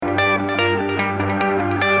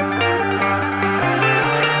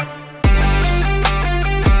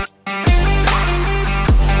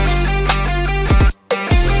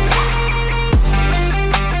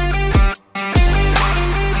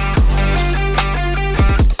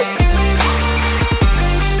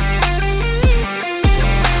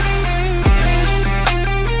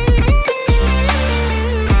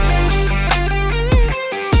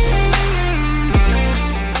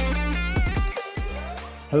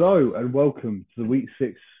Hello and welcome to the Week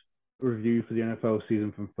 6 review for the NFL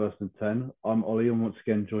season from First and 10. I'm Ollie and once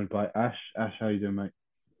again joined by Ash. Ash, how you doing, mate?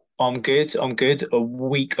 I'm good. I'm good. A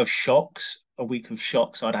week of shocks. A week of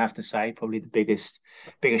shocks, I'd have to say. Probably the biggest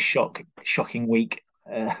shocking week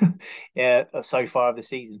yeah, so far of the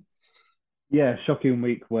season. Yeah, shocking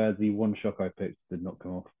week where the one shock I picked did not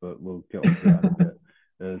come off, but we'll get onto that in a bit.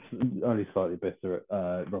 It's only slightly bitter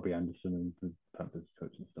at Robbie Anderson and the Panthers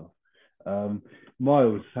coach and stuff.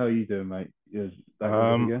 Miles, how are you doing, mate? You back with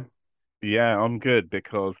us Um, again? yeah, I'm good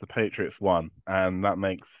because the Patriots won, and that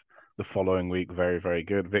makes the following week very, very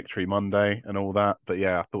good. Victory Monday and all that. But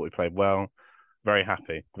yeah, I thought we played well. Very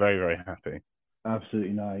happy. Very, very happy.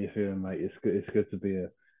 Absolutely know how you're feeling, mate. It's good. It's good to be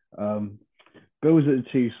here. Um, Bills at the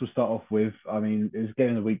Chiefs. We'll start off with. I mean, it was game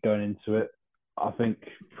of the week going into it. I think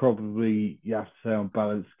probably you have to say on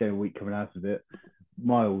balance, game of the week coming out of it.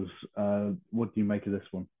 Miles, what do you make of this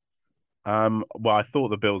one? Well, I thought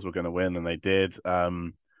the Bills were going to win, and they did.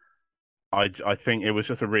 I think it was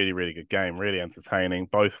just a really, really good game, really entertaining.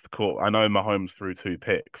 Both court. I know Mahomes threw two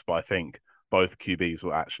picks, but I think both QBs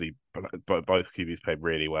were actually both QBs played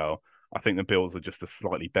really well. I think the Bills are just a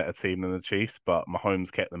slightly better team than the Chiefs, but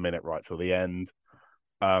Mahomes kept the minute right till the end.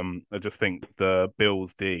 I just think the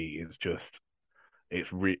Bills D is just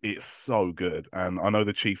it's so good, and I know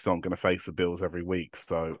the Chiefs aren't going to face the Bills every week,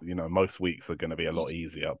 so most weeks are going to be a lot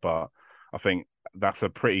easier. But I think that's a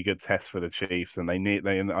pretty good test for the Chiefs, and they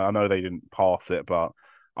I know they didn't pass it, but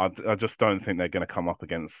I just don't think they're going to come up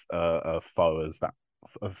against a foe as that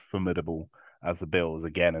formidable as the Bills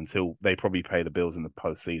again until they probably play the Bills in the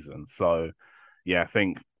postseason. So yeah, I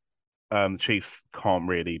think Chiefs can't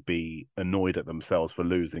really be annoyed at themselves for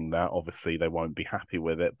losing that. Obviously, they won't be happy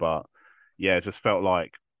with it, but yeah, it just felt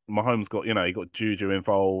like Mahomes got, he got Juju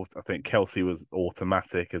involved. I think Kelsey was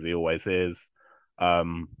automatic as he always is.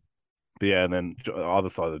 Um, but yeah, and then other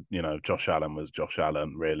side, Josh Allen was Josh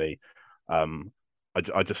Allen, really. Um,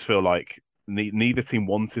 I just feel like neither team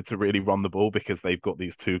wanted to really run the ball because they've got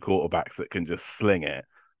these two quarterbacks that can just sling it.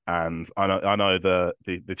 And I know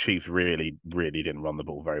the Chiefs really, really didn't run the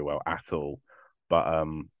ball very well at all. But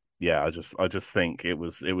yeah, I just think it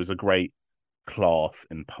was a great class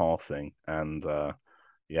in passing. And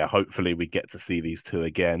yeah, hopefully we get to see these two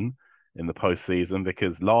again in the postseason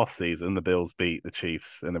because last season the Bills beat the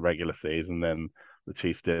Chiefs in the regular season, then the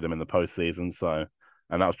Chiefs did them in the postseason. So,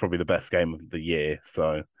 and that was probably the best game of the year.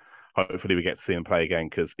 So, hopefully we get to see them play again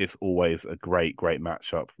because it's always a great, great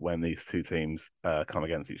matchup when these two teams come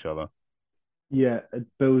against each other. Yeah,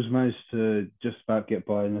 Bills managed to just about get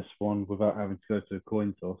by in this one without having to go to a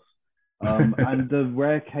coin toss. And the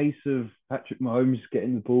rare case of Patrick Mahomes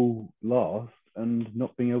getting the ball last and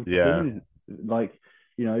not being able to Yeah, win, like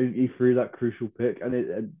he threw that crucial pick, and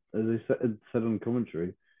as I said on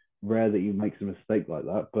commentary, rare that he makes a mistake like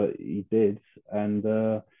that, but he did. And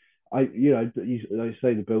I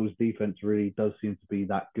say the Bills' defense really does seem to be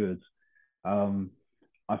that good. Um,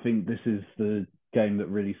 I think this is the game that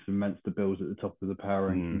really cements the Bills at the top of the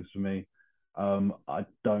power mm, rankings for me. I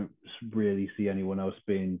don't really see anyone else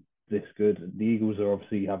being this good. The Eagles are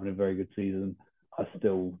obviously having a very good season. I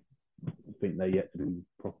still think they're yet to be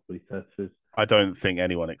properly tested. I don't think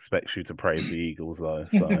anyone expects you to praise the Eagles though.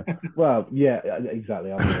 So, Well, yeah,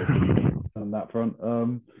 exactly. I'm the opposite on that front.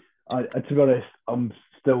 To be honest, I'm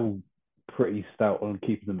still pretty stout on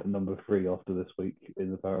keeping them at number three after this week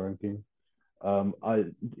in the power rankings. I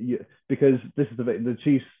yeah, because this is the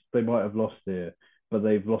Chiefs. They might have lost here, but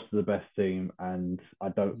they've lost to the best team, and I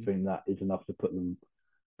don't think that is enough to put them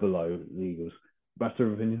below the Eagles. Matter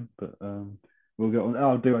of opinion, but we'll get on.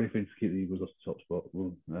 I'll do anything to keep the Eagles off the top spot.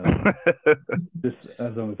 Just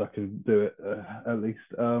as long as I can do it, at least.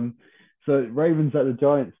 So Ravens at the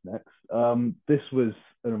Giants next. This was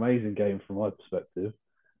an amazing game from my perspective.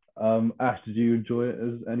 Ash, did you enjoy it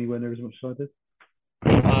as anywhere as much as I did?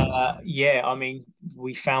 Yeah, I mean,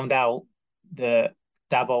 we found out that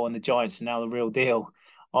Dabo and the Giants are now the real deal.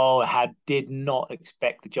 Oh, I did not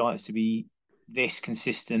expect the Giants to be this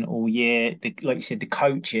consistent all year. Like you said, the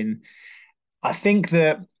coaching. I think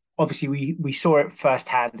that obviously we saw it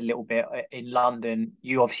firsthand a little bit in London.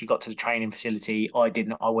 You obviously got to the training facility. I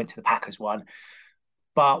didn't. I went to the Packers one,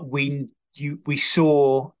 but we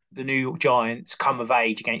saw the New York Giants come of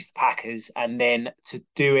age against the Packers, and then to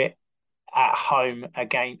do it at home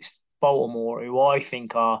against Baltimore, who I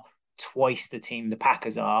think are twice the team the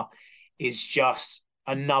Packers are, is just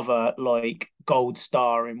another like gold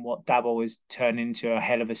star in what Dabo has turned into a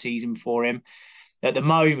hell of a season for him. At the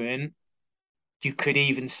moment, you could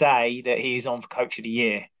even say that he is on for Coach of the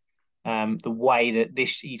Year. The way that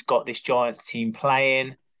this he's got this Giants team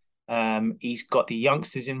playing, He's got the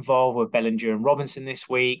youngsters involved with Bellinger and Robinson this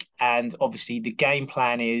week. And obviously the game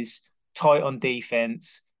plan is tight on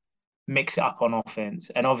defense, mix it up on offense.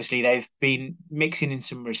 And obviously they've been mixing in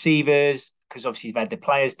some receivers because obviously they've had their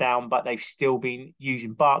players down, but they've still been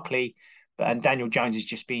using Barkley. And Daniel Jones has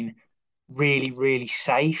just been really, really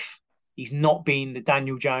safe. He's not been the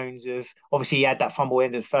Daniel Jones of, obviously he had that fumble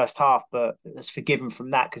end of the first half, but let's forgive him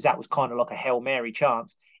from that because that was kind of like a Hail Mary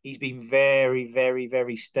chance. He's been very, very,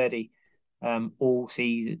 very steady all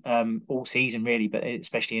season really, but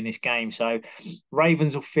especially in this game. So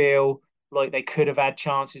Ravens will feel like they could have had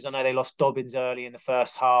chances. I know they lost Dobbins early in the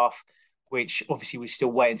first half, which obviously we're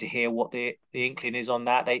still waiting to hear what the inkling is on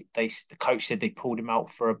that. The coach said they pulled him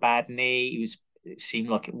out for a bad knee. It seemed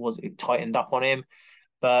like it tightened up on him.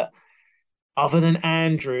 But other than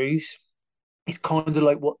Andrews, it's kind of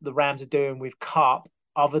like what the Rams are doing with Kupp.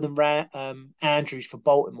 Other than Andrews for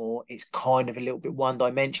Baltimore, it's kind of a little bit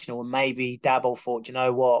one-dimensional. And maybe Daboll thought, you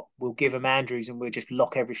know what, we'll give him Andrews and we'll just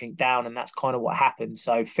lock everything down. And that's kind of what happened.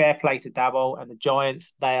 So fair play to Daboll and the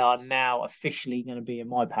Giants. They are now officially going to be in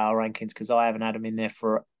my power rankings because I haven't had them in there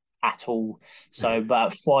for at all. So, but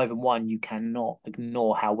at 5-1, you cannot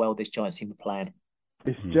ignore how well this Giants team are playing.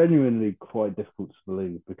 It's genuinely quite difficult to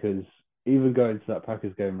believe because even going to that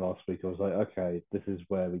Packers game last week, I was like, okay, this is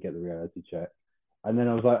where we get the reality check. And then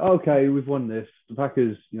I was like, okay, we've won this. The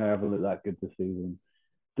Packers, haven't looked that good this season.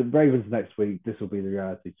 The Ravens next week, this will be the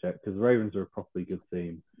reality check because the Ravens are a properly good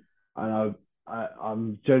team. And I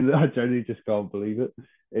genuinely just can't believe it.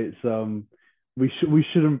 It's we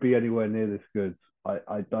shouldn't be anywhere near this good.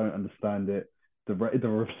 I don't understand it. The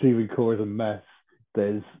receiving core is a mess.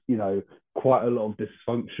 There's quite a lot of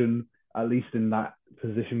dysfunction, at least in that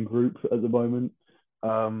position group at the moment.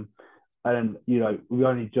 And we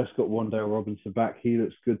only just got Wan'Dale Robinson back. He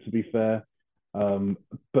looks good, to be fair.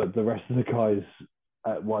 But the rest of the guys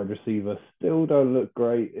at wide receiver still don't look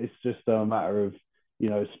great. It's just a matter of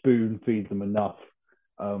spoon feed them enough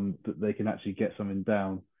that they can actually get something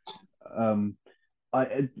down.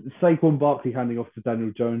 Saquon Barkley handing off to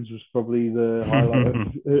Daniel Jones was probably the highlight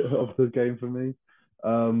of the game for me.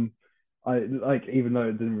 Even though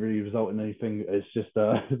it didn't really result in anything, it's just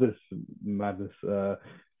this madness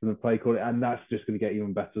from the play call, and that's just going to get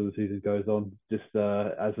even better as the season goes on. Just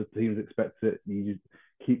as the teams expect it, you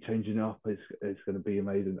keep changing up. It's going to be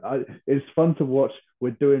amazing. It's fun to watch.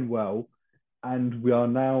 We're doing well, and we are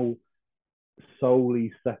now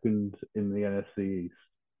solely second in the NFC East,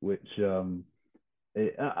 which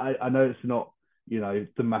I know it's not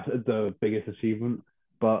the biggest achievement,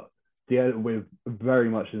 but we're very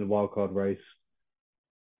much in the wildcard race,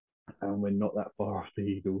 and we're not that far off the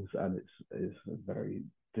Eagles, and it's very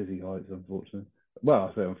dizzy heights, unfortunately. Well,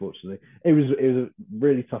 I say unfortunately. It was a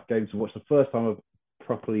really tough game to watch. The first time I've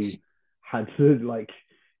properly had to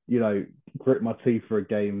grit my teeth for a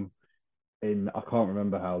game in I can't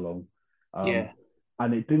remember how long.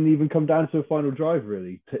 And it didn't even come down to a final drive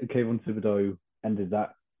really. Kayvon Thibodeau ended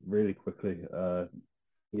that really quickly.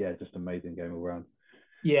 Just amazing game all round.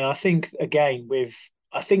 Yeah, I think again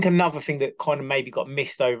I think another thing that kind of maybe got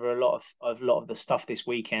missed over a lot of the stuff this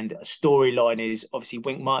weekend, a storyline is obviously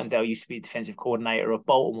Wink Martindale used to be the defensive coordinator of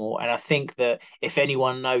Baltimore. And I think that if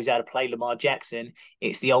anyone knows how to play Lamar Jackson,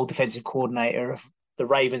 it's the old defensive coordinator of the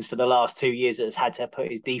Ravens for the last 2 years that has had to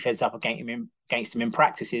put his defense up against him in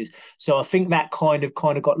practices. So I think that kind of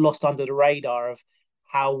got lost under the radar of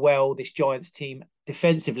how well this Giants team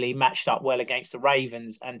defensively matched up well against the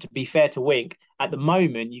Ravens. And to be fair to Wink, at the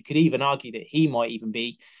moment, you could even argue that he might even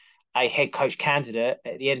be a head coach candidate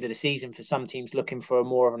at the end of the season for some teams looking for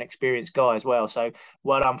more of an experienced guy as well. So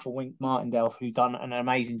well done for Wink Martindale, who done an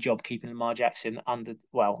amazing job keeping Lamar Jackson under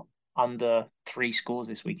 3 scores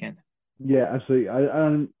this weekend. Yeah, absolutely.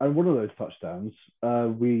 And one of those touchdowns,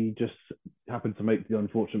 we just happened to make the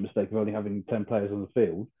unfortunate mistake of only having 10 players on the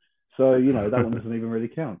field. So, that one doesn't even really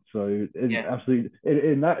count. So, absolutely,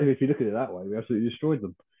 in that, if you look at it that way, we absolutely destroyed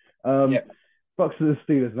them. Bucks to the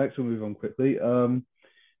Steelers next, we'll move on quickly. On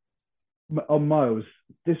Miles,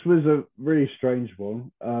 this was a really strange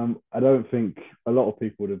one. I don't think a lot of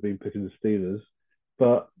people would have been picking the Steelers,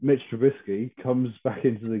 but Mitch Trubisky comes back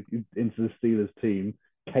into the Steelers team,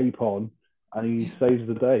 cape on, and he saves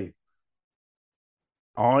the day.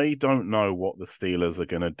 I don't know what the Steelers are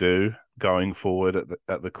going to do going forward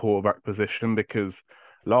at the quarterback position, because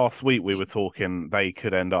last week we were talking they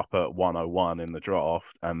could end up at 101 in the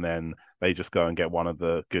draft and then they just go and get one of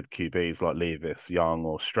the good QBs like Levis, Young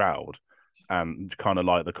or Stroud, and kind of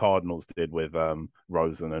like the Cardinals did with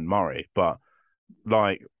Rosen and Murray. But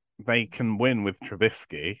they can win with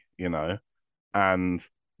Trubisky, and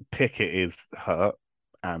Pickett is hurt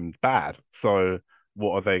and bad. So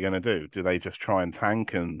what are they going to do? Do they just try and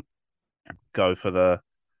tank and go for the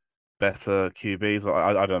better QBs?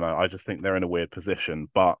 I don't know. I just think they're in a weird position.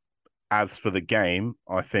 But as for the game,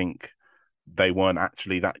 I think they weren't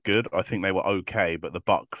actually that good. I think they were okay, but the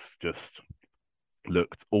Bucks just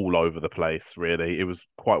looked all over the place, really. It was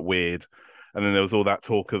quite weird. And then there was all that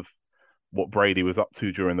talk of what Brady was up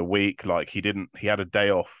to during the week. Like he had a day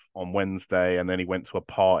off on Wednesday and then he went to a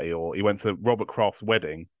party, or he went to Robert Kraft's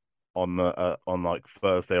wedding on the on like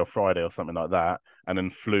Thursday or Friday or something like that, and then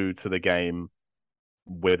flew to the game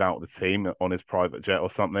without the team on his private jet or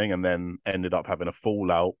something, and then ended up having a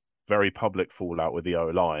fallout, very public fallout with the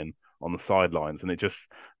O-line on the sidelines. And it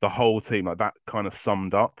just, the whole team, like that kind of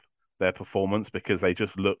summed up their performance because they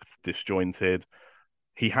just looked disjointed.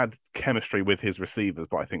 He had chemistry with his receivers,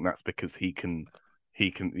 but I think that's because he couldn't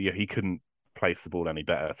place the ball any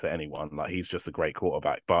better to anyone. Like, he's just a great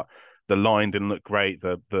quarterback, but the line didn't look great.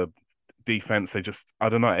 The defense, they just, I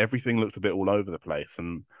don't know, everything looked a bit all over the place.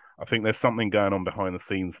 And I think there's something going on behind the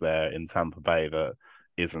scenes there in Tampa Bay that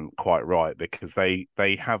isn't quite right, because they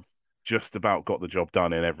have just about got the job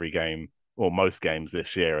done in every game or most games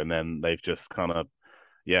this year, and then they've just kind of,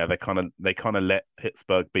 yeah, they kind of let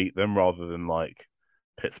Pittsburgh beat them, rather than like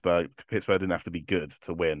Pittsburgh didn't have to be good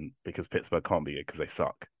to win, because Pittsburgh can't be good because they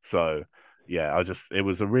suck. So yeah, it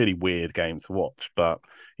was a really weird game to watch. But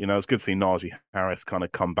it's good to see Najee Harris kind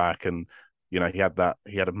of come back, and he had a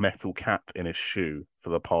metal cap in his shoe for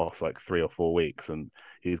the past like 3 or 4 weeks, and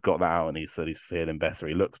he's got that out, and he said he's feeling better,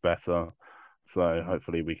 he looks better. So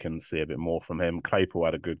hopefully we can see a bit more from him. Claypool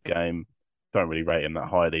had a good game. Don't really rate him that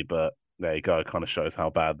highly, but there you go. It kind of shows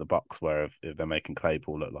how bad the Bucks were if they're making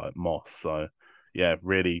Claypool look like moss. So yeah,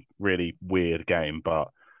 really, really weird game, but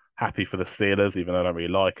happy for the Steelers, even though I don't really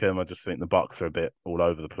like them. I just think the Bucks are a bit all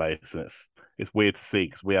over the place, and it's weird to see,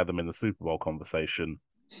 because we had them in the Super Bowl conversation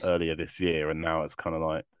earlier this year, and now it's kind of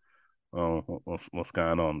like, oh, what's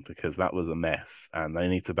going on? Because that was a mess, and they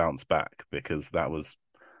need to bounce back, because that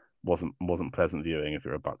wasn't pleasant viewing if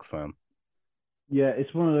you're a Bucks fan. Yeah,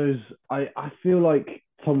 it's one of those. I feel like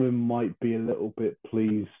Tomlin might be a little bit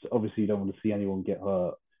pleased. Obviously, you don't want to see anyone get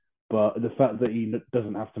hurt, but the fact that he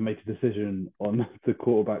doesn't have to make a decision on the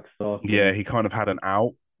quarterback starting. Yeah, he kind of had an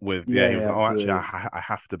out with. Yeah, he was like, oh, actually, I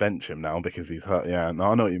have to bench him now because he's hurt. Yeah, no,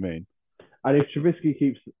 I know what you mean. And if Trubisky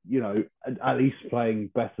keeps, at least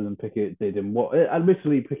playing better than Pickett did, and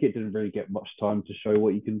admittedly, Pickett didn't really get much time to show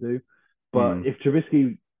what he can do. But if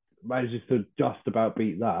Trubisky manages to just about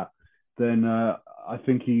beat that, then I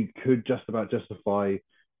think he could just about justify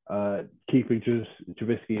keeping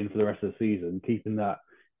Trubisky in for the rest of the season, keeping that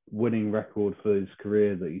winning record for his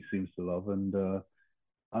career that he seems to love. And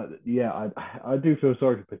I do feel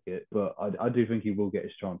sorry for Pickett, but I do think he will get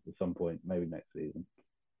his chance at some point, maybe next season.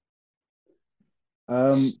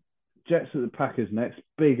 Jets at the Packers next.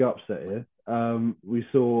 Big upset here. We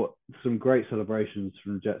saw some great celebrations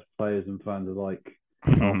from Jets players and fans alike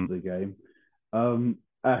after the game.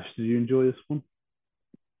 Ash, did you enjoy this one?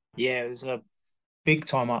 Yeah, it was a big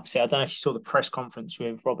time upset. I don't know if you saw the press conference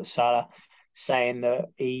with Robert Saleh saying that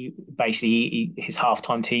his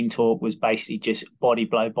halftime team talk was basically just body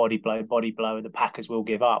blow, and the Packers will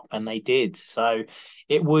give up, and they did. So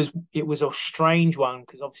it was a strange one,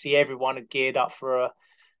 because obviously everyone had geared up for a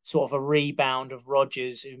sort of a rebound of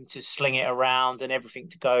Rodgers to sling it around and everything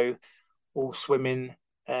to go all swimmingly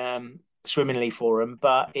for him,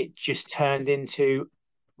 but it just turned into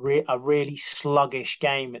a really sluggish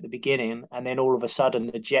game at the beginning, and then all of a sudden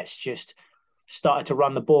the Jets just started to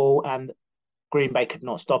run the ball, and Green Bay could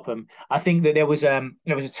not stop them. I think that there was a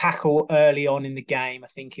tackle early on in the game. I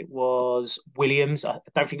think it was Williams. I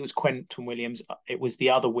don't think it was Quentin Williams. It was the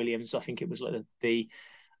other Williams. I think it was like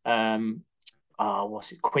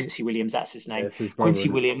what's it? Quincy Williams. That's his name. Yeah, Quincy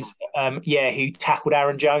Williams. Who tackled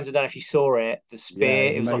Aaron Jones. I don't know if you saw it. The spear. Yeah,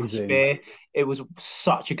 it was amazing. Like a spear. It was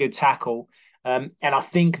such a good tackle. And I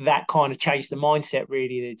think that kind of changed the mindset,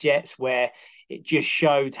 really, the Jets, where it just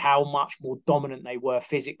showed how much more dominant they were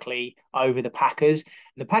physically over the Packers.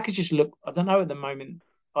 And the Packers just look, I don't know at the moment,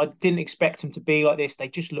 I didn't expect them to be like this. They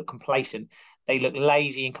just look complacent. They look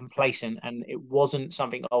lazy and complacent, and it wasn't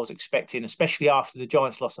something I was expecting, especially after the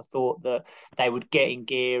Giants loss. I thought that they would get in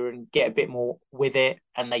gear and get a bit more with it,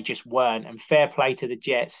 and they just weren't. And fair play to the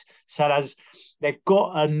Jets. So as they've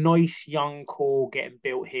got a nice young core getting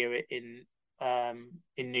built here in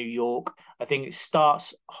New York. I think it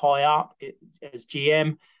starts high up as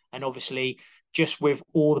GM, and obviously just with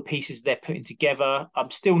all the pieces they're putting together,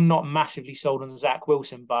 I'm still not massively sold on Zach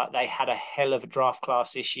Wilson, but they had a hell of a draft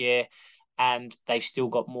class this year. and they've still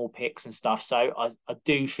got more picks and stuff. So I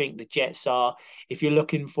do think the Jets are, if you're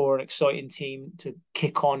looking for an exciting team to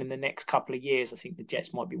kick on in the next couple of years, I think the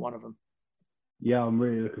Jets might be one of them. Yeah, I'm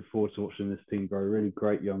really looking forward to watching this team grow. Really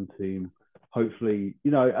great young team. Hopefully,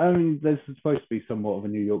 I mean, there's supposed to be somewhat of a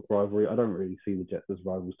New York rivalry. I don't really see the Jets as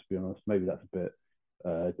rivals, to be honest. Maybe that's a bit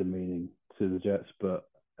demeaning to the Jets, but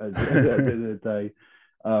at the end of the day,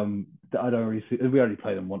 I don't really see. We only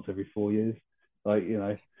play them once every 4 years. Like,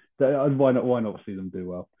 why not see them do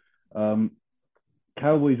well?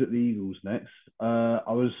 Cowboys at the Eagles next. I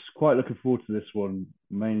was quite looking forward to this one,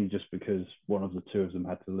 mainly just because one of the two of them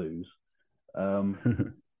had to lose.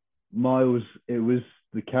 Miles, it was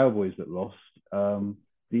the Cowboys that lost. The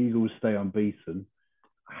Eagles stay unbeaten.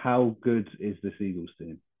 How good is this Eagles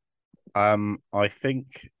team? I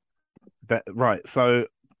think that right. So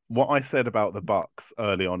what I said about the Bucks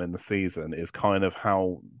early on in the season is kind of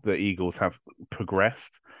how the Eagles have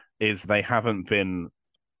progressed. Is they haven't been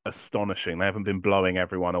astonishing. They haven't been blowing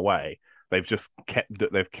everyone away. They've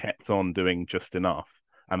kept on doing just enough,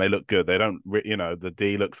 and they look good. They don't, the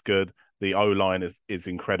D looks good. The O line is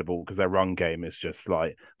incredible because their run game is just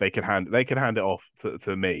like they could hand it off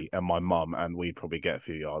to me and my mum, and we'd probably get a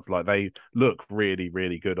few yards. Like they look really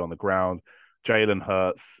really good on the ground. Jalen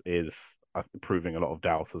Hurts is proving a lot of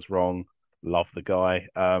doubters wrong. Love the guy.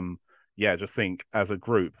 Yeah, just think as a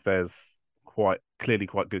group, there's quite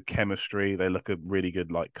good chemistry. They look a really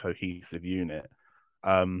good like cohesive unit.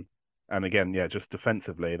 And again, yeah, just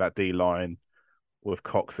defensively, that D line with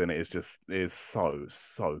Cox in it is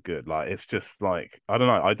so good. Like it's just like I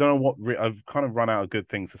don't know what I've kind of run out of good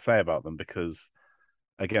things to say about them because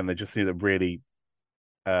again they just need a really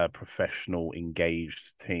professional,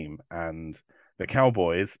 engaged team. And the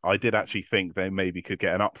Cowboys, I did actually think they maybe could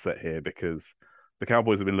get an upset here because the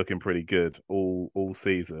Cowboys have been looking pretty good all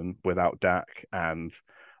season without Dak, and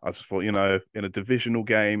I just thought, in a divisional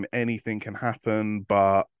game, anything can happen.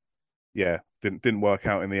 But yeah, didn't work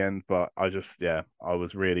out in the end. But I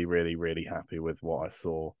was really, really, really happy with what I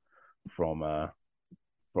saw from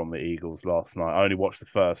the Eagles last night. I only watched the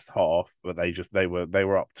first half, but they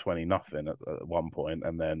were up 20-0 at one point,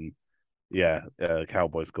 and then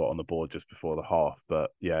Cowboys got on the board just before the half.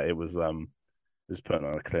 But yeah, it was just putting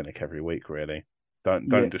on a clinic every week. Really,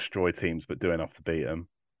 don't destroy teams, but do enough to beat them.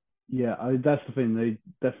 Yeah, that's the thing. They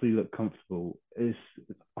definitely look comfortable. I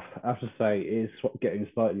have to say, it's getting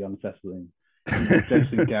slightly unsettling.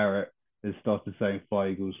 Jason Garrett has started saying "Fly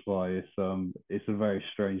Eagles Fly." It's a very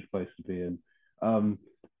strange place to be in.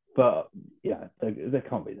 But yeah, they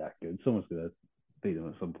can't be that good. Someone's gonna beat them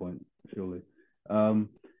at some point, surely.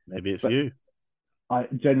 Maybe it's you. I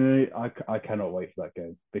cannot wait for that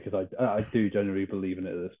game because I do genuinely believe in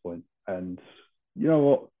it at this point. And you know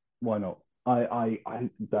what? Why not? I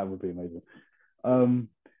that would be amazing.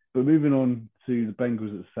 But moving on to the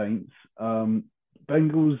Bengals at Saints.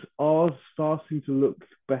 Bengals are starting to look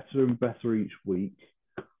better and better each week.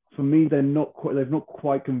 For me, they've not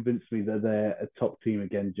quite convinced me that they're a top team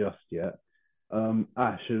again just yet.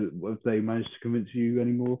 Ash, have they managed to convince you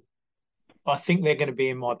anymore? I think they're going to be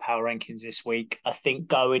in my power rankings this week. I think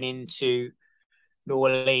going into New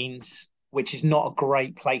Orleans, which is not a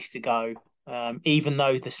great place to go, even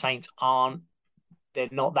though the Saints they're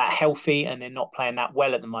not that healthy and they're not playing that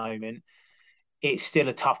well at the moment, it's still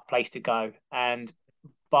a tough place to go. And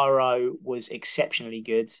Burrow was exceptionally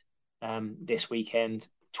good this weekend.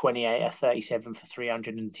 28 of 37 for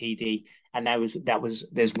 300 and TD, and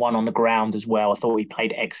there's one on the ground as well. I thought he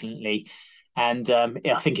played excellently, and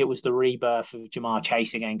I think it was the rebirth of Ja'Marr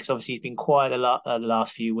Chase again because obviously he's been quiet a lot the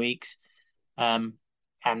last few weeks, and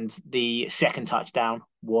the second touchdown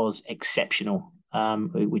was exceptional,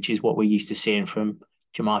 which is what we're used to seeing from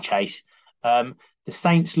Ja'Marr Chase. The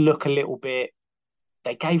Saints look a little bit.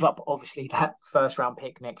 They gave up obviously that first round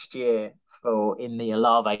pick next year in the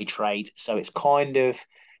Olave trade, so it's kind of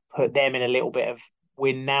put them in a little bit of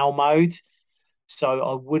win now mode. So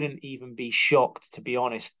I wouldn't even be shocked, to be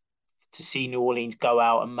honest, to see New Orleans go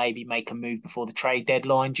out and maybe make a move before the trade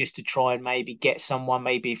deadline just to try and maybe get someone,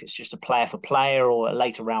 maybe if it's just a player for player or a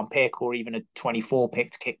later round pick or even a 24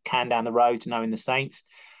 pick to kick can down the road to knowing the Saints.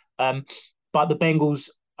 But the Bengals,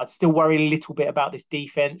 I'd still worry a little bit about this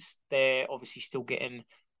defense. They're obviously still getting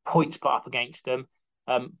points put up against them.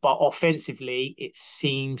 But offensively, it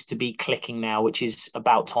seems to be clicking now, which is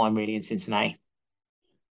about time really in Cincinnati.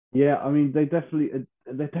 Yeah, I mean they're definitely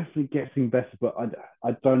getting better, but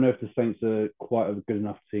I don't know if the Saints are quite a good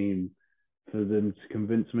enough team for them to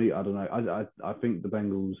convince me. I don't know. I think the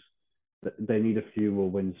Bengals, they need a few more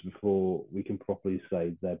wins before we can properly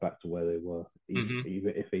say they're back to where they were,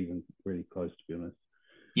 even really close, to be honest.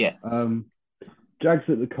 Yeah. Jags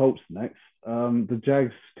at the Colts next. The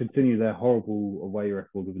Jags continue their horrible away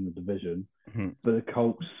record within the division, but the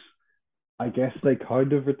Colts, I guess they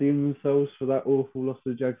kind of redeemed themselves for that awful loss to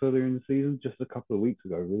the Jags earlier in the season, just a couple of weeks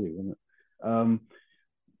ago, really, wasn't it?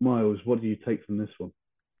 Miles, what do you take from this one?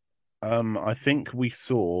 I think we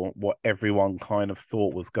saw what everyone kind of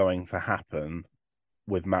thought was going to happen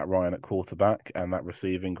with Matt Ryan at quarterback and that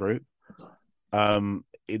receiving group.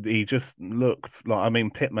 He just looked like, I mean,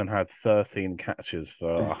 Pittman had 13 catches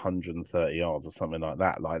for 130 yards or something like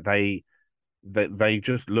that. Like they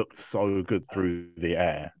just looked so good through the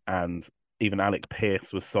air, and even Alec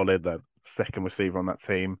Pierce was solid, the second receiver on that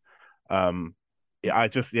team.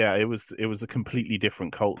 It was a completely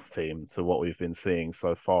different Colts team to what we've been seeing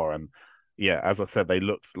so far, and yeah, as I said, they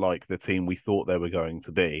looked like the team we thought they were going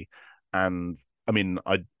to be, and I mean,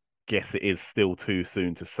 I guess it is still too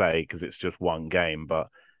soon to say because it's just one game, but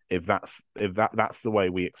if that's the way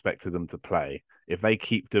we expected them to play, if they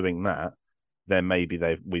keep doing that, then maybe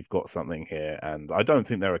we've got something here. And I don't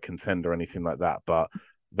think they're a contender or anything like that, but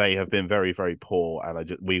they have been very, very poor,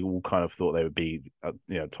 and we all kind of thought they would be,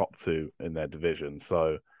 top two in their division.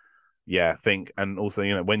 So, yeah, I think, and also,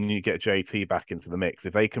 when you get JT back into the mix,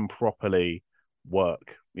 if they can properly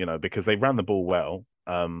work, because they ran the ball well,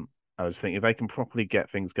 I just think if they can properly get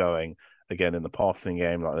things going again in the passing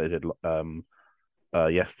game like they did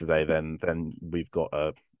yesterday, then we've got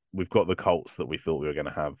the Colts that we thought we were going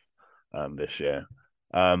to have this year.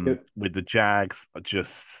 With the Jags,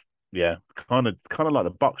 just kind of like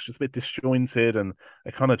the Bucs, just a bit disjointed, and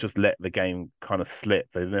they kind of just let the game kind of slip.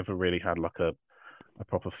 They never really had like a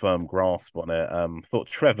proper firm grasp on it. Thought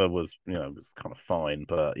Trevor was was kind of fine,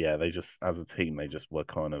 but yeah, they just, as a team, they just were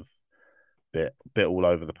kind of bit all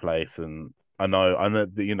over the place. And I know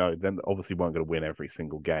then obviously weren't going to win every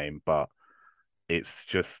single game, but it's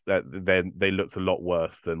just that they looked a lot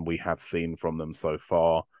worse than we have seen from them so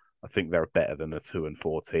far. I think they're better than a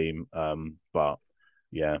 2-4 team. But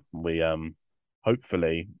yeah, we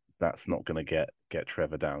hopefully that's not going to get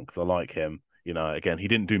Trevor down, because I like him. Again, he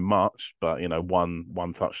didn't do much, but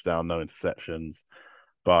one touchdown, no interceptions.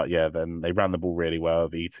 But yeah, then they ran the ball really well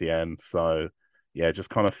with ETN. So yeah, just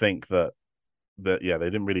kind of think that they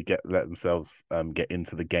didn't really let themselves get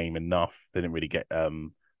into the game enough. They didn't really get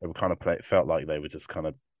they were kind of felt like they were just kind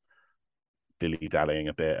of dilly-dallying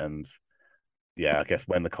a bit. And yeah, I guess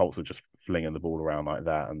when the Colts were just flinging the ball around like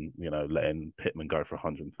that and letting Pittman go for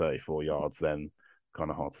 134 yards, then kind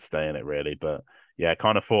of hard to stay in it really. But yeah, I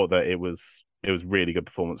kind of thought that it was really good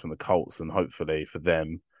performance from the Colts, and hopefully for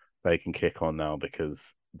them they can kick on now,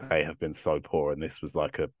 because they have been so poor, and this was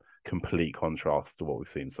like a complete contrast to what we've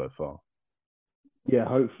seen so far. Yeah,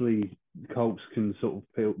 hopefully the Colts can sort of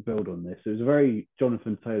build on this. It was a very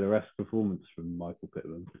Jonathan Taylor-esque performance from Michael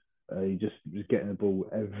Pittman. He just was getting the ball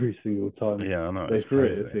every single time. Yeah, I know. They threw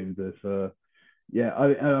it. It seemed as yeah.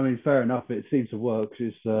 I mean, fair enough. It seems to work.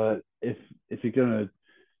 If you're gonna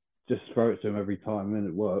just throw it to him every time and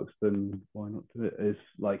it works, then why not do it? It's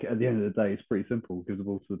like, at the end of the day, it's pretty simple. Give the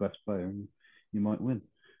ball to the best player and you might win.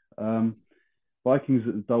 Vikings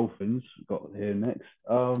at the Dolphins got here next.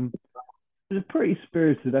 It was a pretty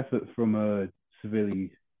spirited effort from a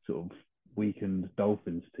severely sort of weakened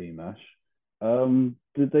Dolphins team, Ash.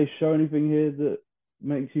 Did they show anything here that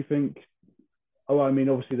makes you think? Oh, I mean,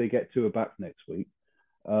 obviously they get Tua back next week.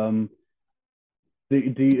 Do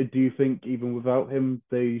you think even without him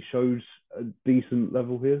they showed a decent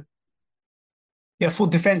level here? Yeah, I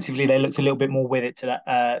thought defensively they looked a little bit more with it to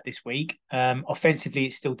that this week. Offensively,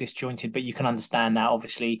 it's still disjointed, but you can understand that.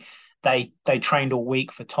 Obviously, they trained all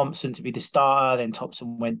week for Thompson to be the starter. Then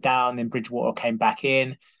Thompson went down. Then Bridgewater came back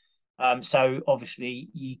in. So obviously,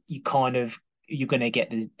 you're going to get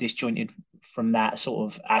the disjointed from that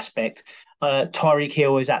sort of aspect. Tyreek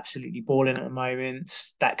Hill is absolutely balling at the moment.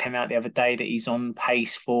 That came out the other day that he's on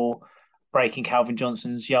pace for breaking Calvin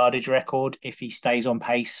Johnson's yardage record if he stays on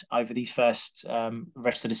pace over these first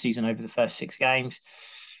rest of the season, over the first 6 games.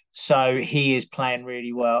 So he is playing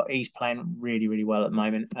really well. He's playing really, really well at the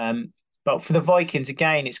moment. But for the Vikings,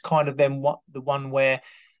 again, it's kind of the one where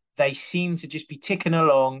they seem to just be ticking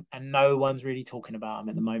along and no one's really talking about them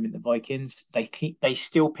at the moment. The Vikings, they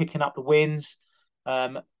still picking up the wins.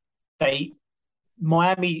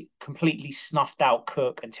 Miami completely snuffed out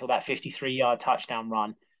Cook until that 53-yard touchdown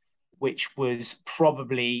run, which was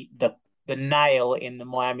probably the nail in the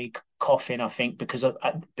Miami coffin, I think, because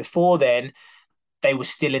before then they were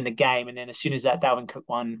still in the game, and then as soon as that Dalvin Cook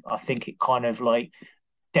one, I think it kind of like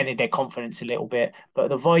dented their confidence a little bit. But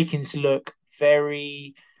the Vikings look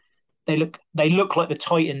very they look like the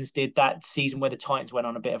Titans did that season where the Titans went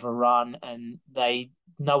on a bit of a run and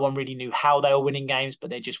no one really knew how they were winning games, but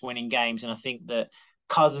they're just winning games. And I think that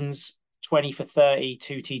Cousins 20 for 30,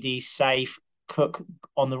 2 TDs safe, Cook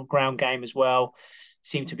on the ground game as well,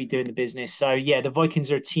 seem to be doing the business. So yeah, the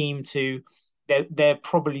Vikings are a team to they'll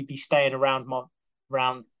probably be staying around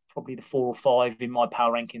probably the 4 or 5 in my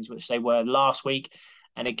power rankings, which they were last week.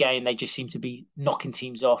 And again, they just seem to be knocking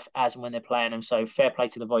teams off as and when they're playing them. So fair play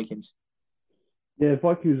to the Vikings. Yeah,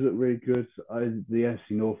 Vikings look really good. The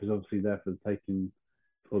NFC North is obviously there for the taking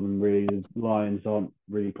for them. Really, the Lions aren't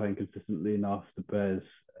really playing consistently enough. The Bears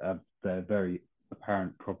have their very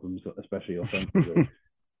apparent problems, especially offensively,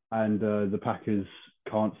 and the Packers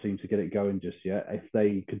can't seem to get it going just yet. If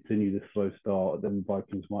they continue this slow start, then the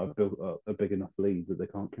Vikings might have built up a big enough lead that they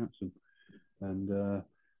can't catch them, and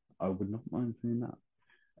I would not mind seeing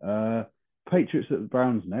that. Patriots at the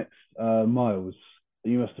Browns next. Miles,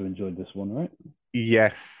 you must have enjoyed this one, right?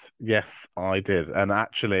 Yes, I did. And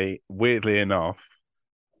actually, weirdly enough,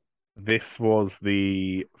 this was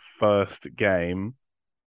the first game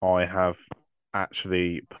I have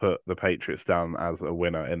actually put the Patriots down as a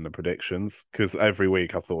winner in the predictions because every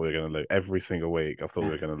week I thought we were going to lose. Every single week I thought we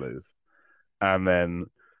were going to lose. And then,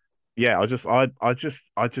 yeah, I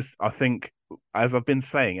think, as I've been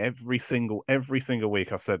saying, every single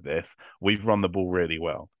week I've said this, we've run the ball really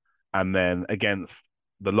well. And then against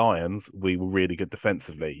the Lions, we were really good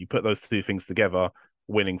defensively. You put those two things together,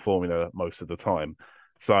 winning formula most of the time.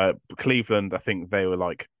 So Cleveland, I think they were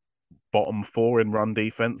like bottom 4 in run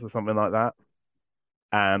defense or something like that.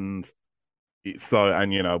 And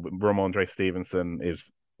Ramondre Stevenson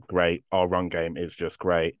is great. Our run game is just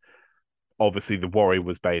great. Obviously, the worry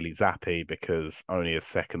was Bailey Zappi because only a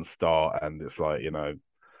second start, and it's like,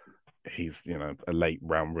 he's a late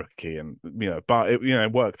round rookie, and but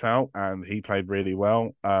it worked out, and he played really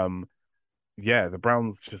well. Yeah, the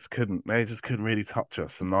Browns just couldn't really touch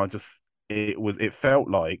us, and it felt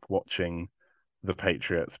like watching the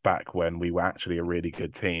Patriots back when we were actually a really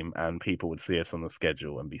good team, and people would see us on the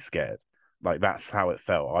schedule and be scared. Like, that's how it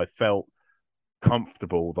felt. I felt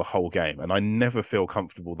comfortable the whole game, and I never feel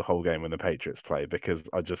comfortable the whole game when the Patriots play because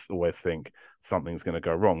I just always think something's going to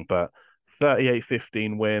go wrong. But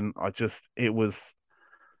 38-15 win, it was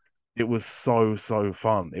so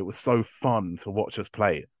fun. It was so fun to watch us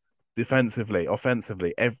play. Defensively,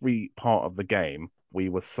 offensively, every part of the game, we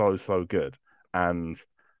were so good. And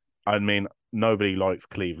I mean, nobody likes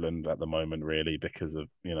Cleveland at the moment, really, because of,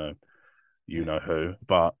 you know who.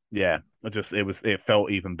 But yeah, it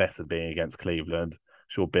felt even better being against Cleveland.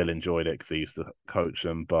 Sure, Bill enjoyed it because he used to coach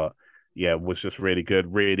them, but yeah, it was just really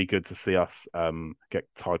good. Really good to see us get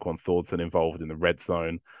Tyquan Thornton involved in the red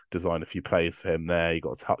zone, design a few plays for him there. He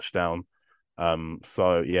got a touchdown.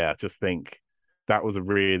 So yeah, I just think that was a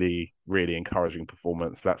really, really encouraging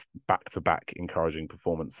performance. That's back-to-back encouraging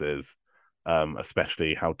performances,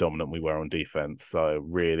 especially how dominant we were on defense. So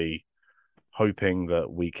really hoping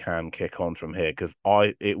that we can kick on from here because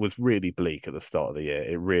it was really bleak at the start of the year.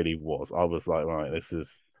 It really was. I was like, right, this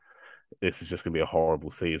is just going to be a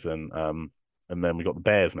horrible season. And then we got the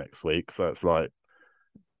Bears next week, so it's like,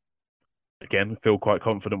 again, feel quite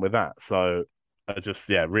confident with that. So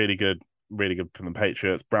really good from the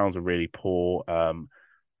Patriots. Browns are really poor. I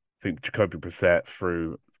think Jacoby Brissett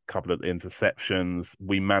threw a couple of interceptions.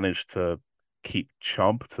 We managed to keep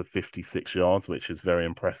Chubb to 56 yards, which is very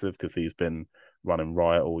impressive because he's been running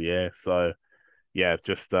riot all year. So yeah,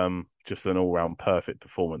 just an all-round perfect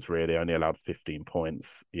performance, really. Only allowed 15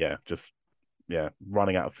 points.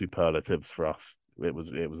 Running out of superlatives for us. It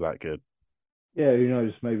was that good. Yeah, who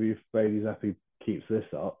knows? Maybe if Bailey Zappi keeps this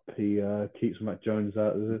up, he keeps Mac Jones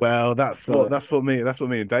out of this. Well, that's what me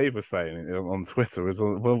and Dave were saying on Twitter. Is,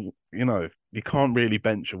 well, you can't really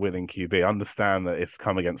bench a winning QB. Understand that it's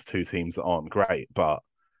come against two teams that aren't great, but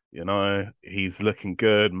he's looking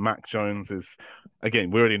good. Mac Jones is, again,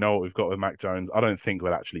 we already know what we've got with Mac Jones. I don't think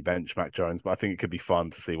we'll actually bench Mac Jones, but I think it could be fun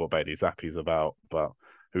to see what Bailey Zappi's about. But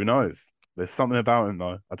who knows? There's something about him,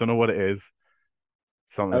 though. I don't know what it is.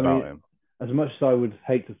 Something about him. As much as I would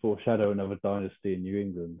hate to foreshadow another dynasty in New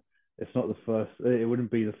England, it's not the first. It wouldn't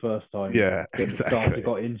be the first time. Yeah, exactly. The starter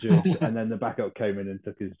got injured and then the backup came in and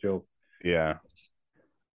took his job. Yeah,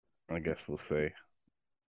 I guess we'll see.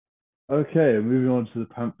 Okay, moving on to the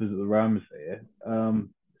Panthers at the Rams here.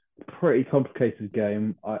 Pretty complicated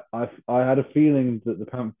game. I had a feeling that the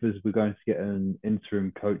Panthers were going to get an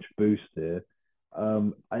interim coach boost here.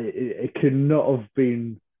 It could not have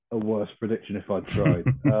been a worse prediction if I'd tried.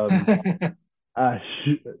 I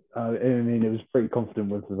mean, it was pretty confident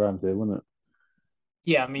with the Rams here, wasn't it?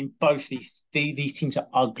 Yeah, I mean, both these teams are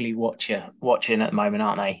ugly watching at the moment,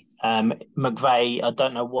 aren't they? McVay, I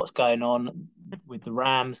don't know what's going on with the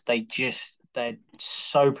Rams. They're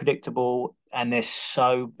so predictable and they're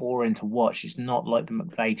so boring to watch. It's not like the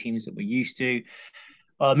McVay teams that we're used to.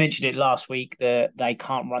 I mentioned it last week that they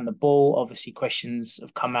can't run the ball. Obviously, questions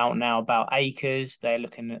have come out now about Akers. They're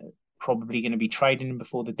looking at probably going to be trading him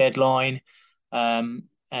before the deadline.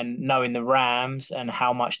 And knowing the Rams and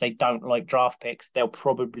how much they don't like draft picks, they'll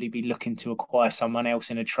probably be looking to acquire someone else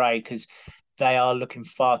in a trade because they are looking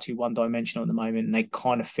far too one-dimensional at the moment, and they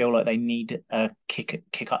kind of feel like they need a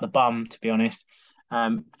kick up the bum, to be honest,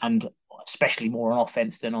 and especially more on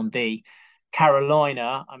offense than on D.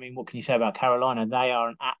 Carolina, I mean, what can you say about Carolina? They are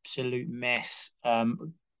an absolute mess.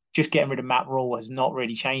 Just getting rid of Matt Rule has not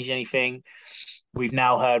really changed anything. We've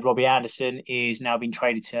now heard Robbie Anderson is now being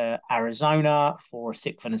traded to Arizona for a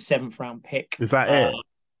 6th and a 7th round pick. Is that it?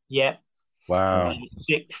 Yeah. Wow.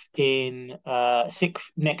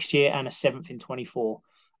 Sixth next year and a 7th in 24.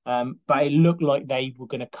 But it looked like they were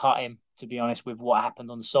going to cut him, to be honest, with what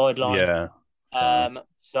happened on the sideline. Yeah.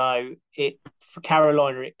 So for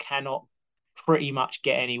Carolina, it cannot pretty much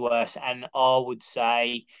get any worse. And I would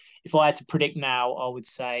say, if I had to predict now, I would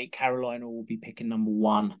say Carolina will be picking number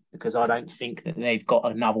 1 because I don't think that they've got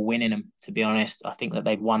another win in them, to be honest. I think that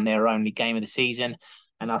they've won their only game of the season,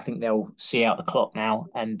 and I think they'll see out the clock now.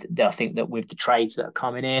 And I think that with the trades that are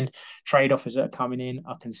coming in, trade offers that are coming in,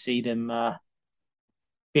 I can see them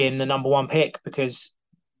being the number 1 pick because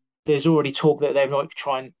there's already talk that they might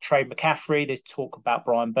try and trade McCaffrey. There's talk about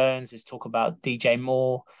Brian Burns. There's talk about DJ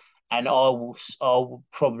Moore. And I'll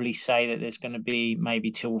probably say that there's going to be maybe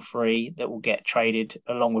 2 or 3 that will get traded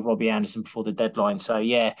along with Robbie Anderson before the deadline. So,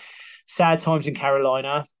 yeah, sad times in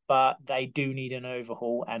Carolina, but they do need an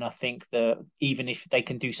overhaul. And I think that even if they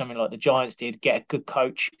can do something like the Giants did, get a good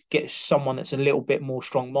coach, get someone that's a little bit more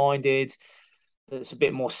strong-minded, that's a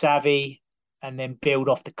bit more savvy, and then build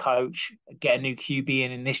off the coach, get a new QB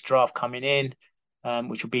in this draft coming in,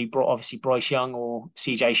 which will be obviously Bryce Young or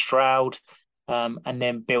CJ Stroud. And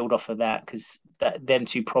then build off of that because them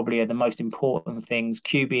two probably are the most important things.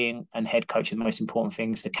 QB and head coach are the most important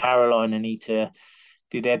things. So Carolina need to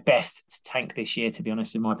do their best to tank this year, to be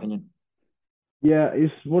honest, in my opinion. Yeah,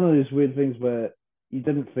 it's one of those weird things where you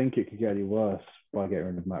didn't think it could get any worse by getting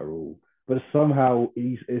rid of Matt Rule, but somehow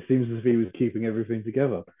it seems as if he was keeping everything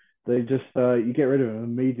together. They just you get rid of him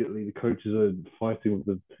immediately. The coaches are fighting with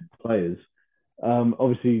the players.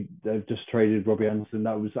 Obviously, they've just traded Robbie Anderson.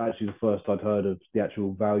 That was actually the first I'd heard of the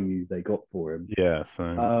actual value they got for him. Yeah,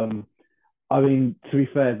 so I mean, to be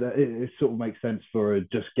fair, it sort of makes sense for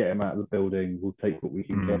just get him out of the building. We'll take what we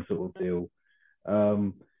can get, sort of deal.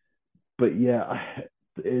 But yeah,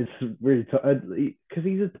 it's really tough because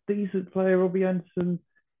he's a decent player, Robbie Anderson.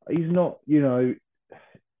 He's not,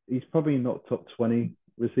 he's probably not top 20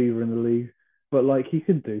 receiver in the league, but like he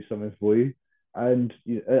can do something for you. And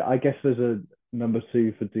I guess there's a number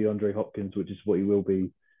 2 for DeAndre Hopkins, which is what he will be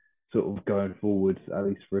sort of going forward, at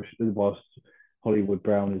least for whilst Hollywood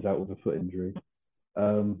Brown is out with a foot injury.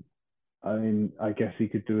 I mean, I guess he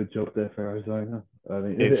could do a job there for Arizona. I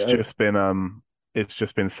mean, it's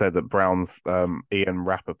just been said that Brown's Ian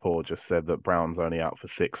Rappaport just said that Brown's only out for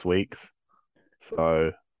 6 weeks,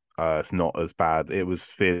 so it's not as bad. It was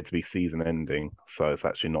feared to be season ending, so it's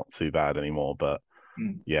actually not too bad anymore. But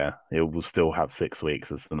yeah, it will still have 6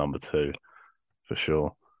 weeks as the number 2 for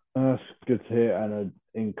sure. That's good to hear, and an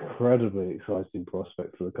incredibly exciting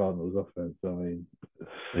prospect for the Cardinals offense. I mean,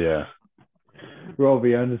 yeah,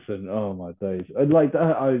 Robbie Anderson. Oh my days! And like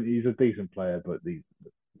that, he's a decent player, but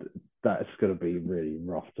that's going to be really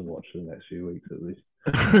rough to watch for the next few weeks at least.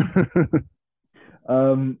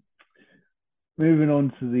 Moving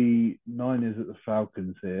on to the Niners at the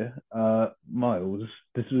Falcons here. Miles,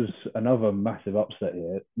 this was another massive upset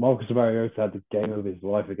here. Marcus Mariota had the game of his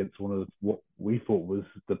life against one of what we thought was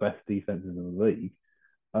the best defenses in the league.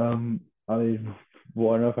 I mean,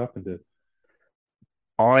 what on earth happened to him?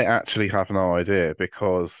 I actually have no idea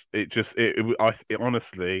because it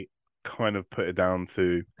honestly kind of put it down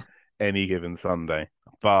to any given Sunday.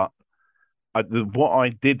 But what I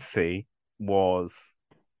did see was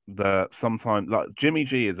that sometimes, like, Jimmy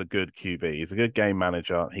G is a good QB. He's a good game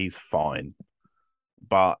manager. He's fine.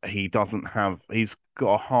 But he's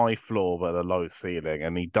got a high floor but a low ceiling,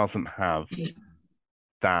 and he doesn't have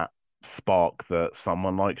that spark that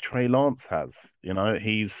someone like Trey Lance has.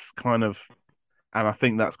 He's kind of, and I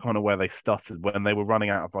think that's kind of where they stuttered when they were running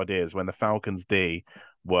out of ideas, when the Falcons D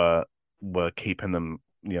were keeping them,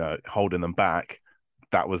 holding them back.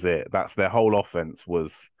 That was it. That's their whole offense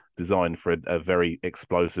was designed for a very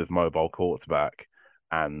explosive mobile quarterback,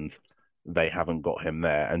 and they haven't got him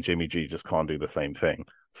there, and Jimmy G just can't do the same thing.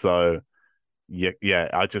 So yeah, yeah,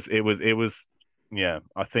 I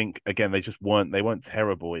think again they weren't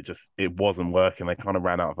terrible. It wasn't working. They kind of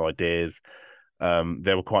ran out of ideas.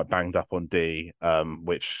 They were quite banged up on D,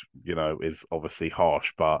 which is obviously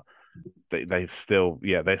harsh, but they've still,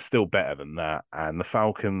 they're still better than that. And the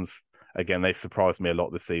Falcons, again, they've surprised me a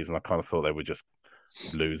lot this season. I kind of thought they would just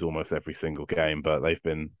lose almost every single game, but they've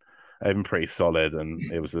been pretty solid,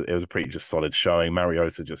 and it was a pretty just solid showing.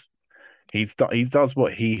 Mariota he does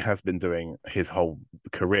what he has been doing his whole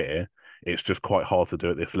career. It's just quite hard to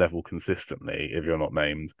do at this level consistently if you're not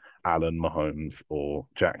named Allen, Mahomes, or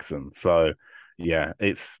Jackson. So he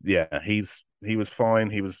was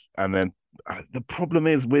fine. And then the problem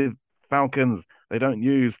is with Falcons, they don't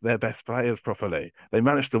use their best players properly. They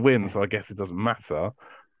managed to win, so I guess it doesn't matter.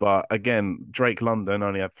 But again, Drake London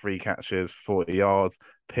only had 3 catches, 40 yards.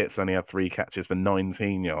 Pitts only had 3 catches for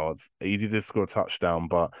 19 yards. He did score a touchdown,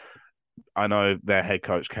 but I know their head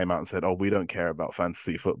coach came out and said, "Oh, we don't care about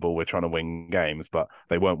fantasy football. We're trying to win games," but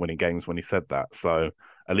they weren't winning games when he said that. So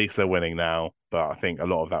at least they're winning now. But I think a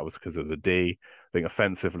lot of that was because of the D. I think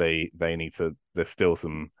offensively, there's still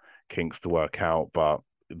some kinks to work out, but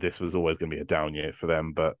this was always going to be a down year for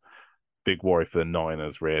them. But big worry for the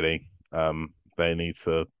Niners, really. They need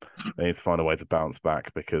to find a way to bounce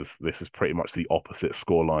back, because this is pretty much the opposite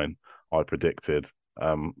scoreline I predicted.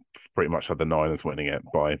 Pretty much had the Niners winning it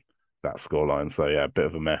by that scoreline. So yeah, a bit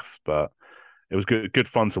of a mess, but it was good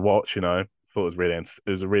fun to watch. Thought it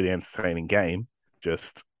was a really entertaining game.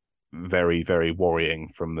 Just very, very worrying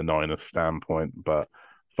from the Niners standpoint, but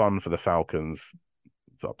fun for the Falcons.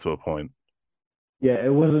 It's up to a point. Yeah,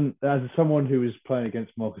 it wasn't. As someone who was playing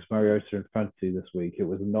against Marcus Mariota in fantasy this week, it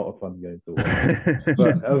was not a fun game to watch.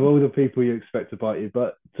 But of all the people you expect to bite you,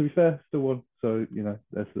 but to be fair, still won, so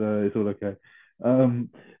that's it's all okay.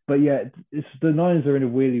 But yeah, the Niners are in a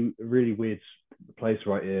really, really weird place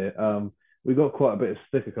right here. We got quite a bit of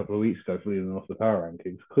stick a couple of weeks ago for leading off the power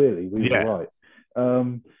rankings. Clearly, we were right.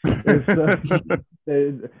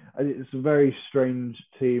 It's a very strange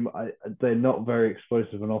team. They're not very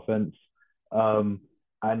explosive on offense.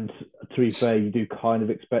 And to be fair, you do kind of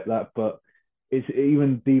expect that, but it's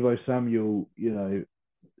even Deebo Samuel,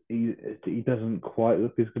 he doesn't quite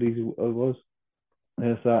look as good as he was.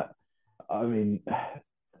 There's that. I mean,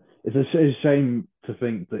 it's a shame to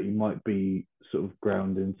think that he might be sort of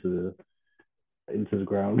ground into the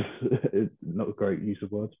ground. Not a great use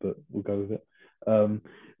of words, but we'll go with it.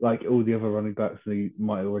 Like all the other running backs, he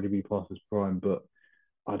might already be past his prime, but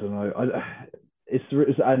I don't know.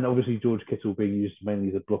 And obviously George Kittle being used mainly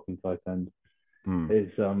as a blocking tight end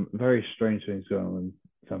is very strange things going on in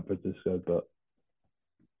San Francisco. But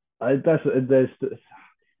there's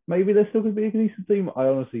maybe they're still going to be a decent team. I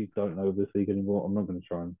honestly don't know this league anymore. I'm not going to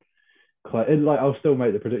try and claim. I'll still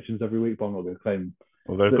make the predictions every week, but I'm not going to claim.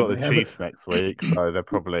 Well, they've got the Chiefs next week, so they're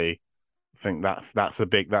probably think that's got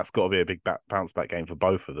to be a big bounce back game for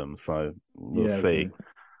both of them. So we'll see.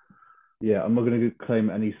 Yeah, I'm not going to claim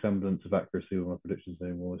any semblance of accuracy with my predictions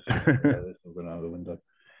anymore. It's all going out of the window.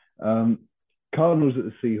 Cardinals at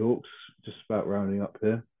the Seahawks, just about rounding up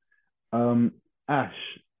here. Ash,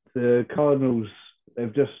 the Cardinals,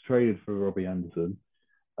 they've just traded for Robbie Anderson.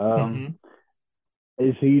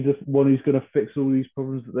 Is he the one who's going to fix all these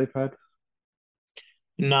problems that they've had?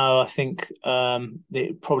 No, I think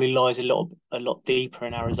it probably lies a lot deeper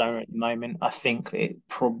in Arizona at the moment. I think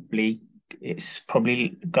it's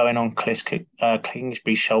probably going on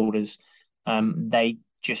Kingsbury's shoulders. They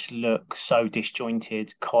just look so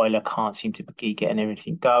disjointed. Kyler can't seem to be getting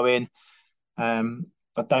everything going. I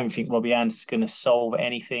don't think Robbie Anderson's going to solve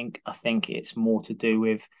anything. I think it's more to do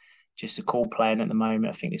with just the call playing at the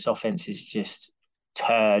moment. I think this offense is just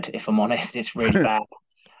turd, if I'm honest. It's really bad.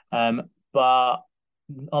 But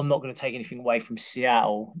I'm not going to take anything away from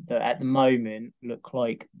Seattle, that at the moment look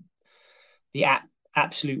like the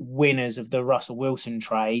absolute winners of the Russell Wilson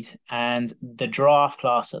trade, and the draft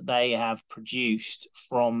class that they have produced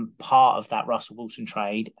from part of that Russell Wilson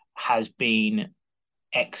trade has been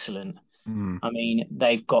excellent. I mean,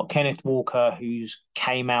 they've got Kenneth Walker, who's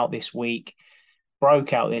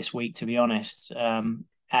broke out this week, to be honest. And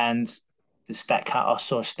the stat cut, I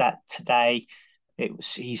saw a stat today.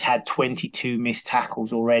 He's had 22 missed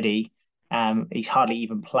tackles already. He's hardly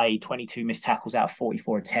even played. 22 missed tackles out of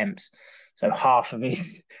 44 attempts. So half of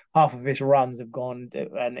his runs have gone,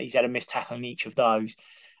 and he's had a missed tackle in each of those.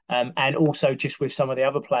 And also just with some of the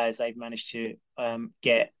other players they've managed to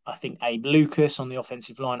get, I think Abe Lucas on the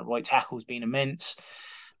offensive line at right tackle has been immense.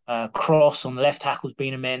 Cross on the left tackle has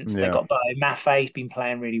been immense. Yeah. They've got Maffei's been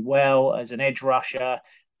playing really well as an edge rusher,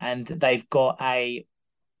 and they've got a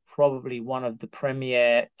probably one of the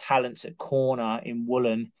premier talents at corner in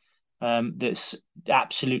Woollen, that's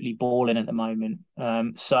absolutely balling at the moment.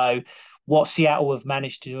 So what Seattle have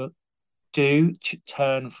managed to do to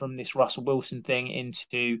turn from this Russell Wilson thing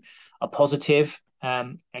into a positive,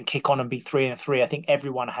 and kick on and be 3-3. I think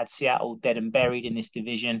everyone had Seattle dead and buried in this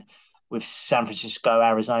division with San Francisco,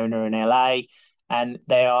 Arizona, and LA, and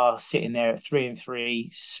they are sitting there at 3-3,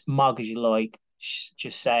 smug as you like,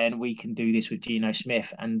 just saying we can do this with Geno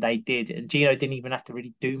Smith, and they did. And Geno didn't even have to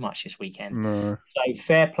really do much this weekend. No. So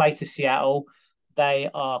fair play to Seattle. They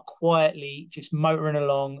are quietly just motoring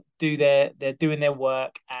along, they're doing their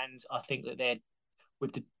work, and I think that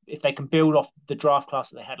if they can build off the draft class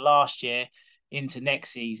that they had last year into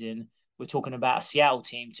next season, we're talking about a Seattle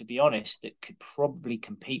team, to be honest, that could probably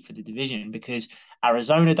compete for the division, because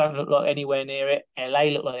Arizona don't look like anywhere near it. LA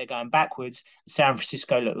look like they're going backwards. San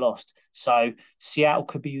Francisco look lost. So Seattle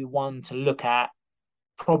could be one to look at.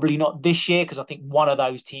 Probably not this year, because I think one of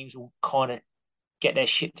those teams will kind of get their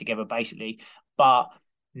shit together, basically. But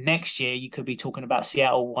next year, you could be talking about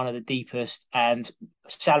Seattle, one of the deepest, and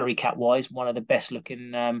salary cap wise, one of the best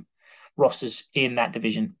looking rosters in that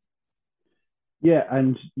division. Yeah,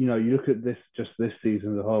 and you look at this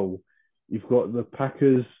season as a whole. You've got the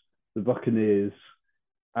Packers, the Buccaneers,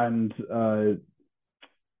 and and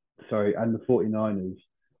the 49ers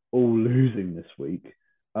all losing this week.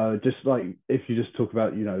 Just like if you just talk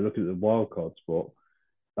about look at the wild card spot,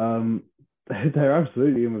 they're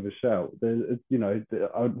absolutely in with a shout.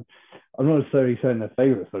 I'm not necessarily saying they're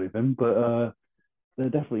favourites or anything, but they're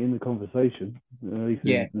definitely in the conversation. At least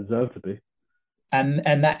they deserve to be. And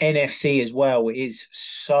that NFC as well is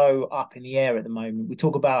so up in the air at the moment. We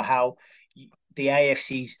talk about how the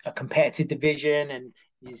AFC's a competitive division, and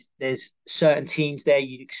there's certain teams there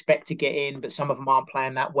you'd expect to get in, but some of them aren't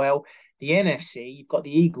playing that well. The NFC, you've got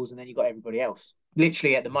the Eagles, and then you've got everybody else.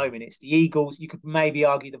 Literally at the moment, it's the Eagles. You could maybe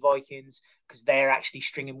argue the Vikings because they're actually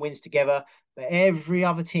stringing wins together, but every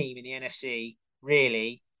other team in the NFC,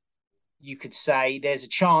 really, you could say there's a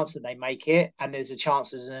chance that they make it, and there's a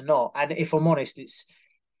chance that they're not. And if I'm honest,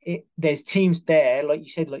 there's teams there, like you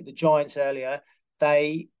said, like the Giants earlier.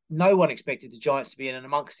 No one expected the Giants to be in and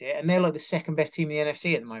amongst it, and they're like the second best team in the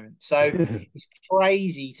NFC at the moment. So it's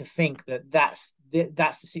crazy to think that that's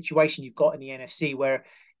the situation you've got in the NFC, where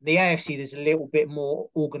in the AFC there's a little bit more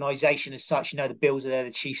organisation as such. The Bills are there,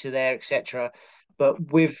 the Chiefs are there, etc.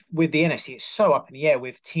 But with the NFC, it's so up in the air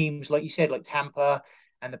with teams like you said, like Tampa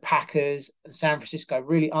and the Packers and San Francisco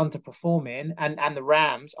really underperforming, and the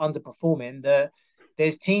Rams underperforming.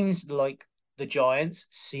 There's teams like the Giants,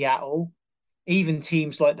 Seattle, even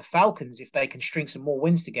teams like the Falcons, if they can string some more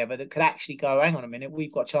wins together, that could actually go, hang on a minute,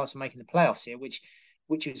 we've got a chance of making the playoffs here, which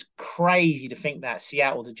is crazy to think that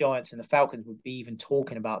Seattle, the Giants, and the Falcons would be even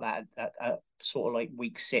talking about that at sort of like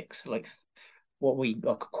week 6, like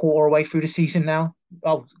a quarter away through the season now.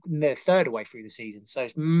 Oh, they're third away through the season, so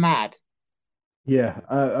it's mad. Yeah,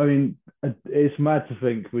 I mean, it's mad to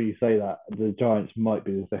think when you say that the Giants might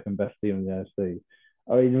be the second best team in the NFC.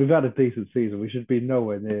 I mean, we've had a decent season. We should be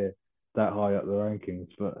nowhere near that high up the rankings,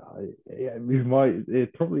 but we might.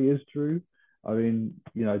 It probably is true. I mean,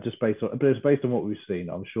 just based on, but it's based on what we've seen.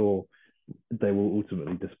 I'm sure they will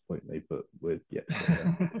ultimately disappoint me, but we're yet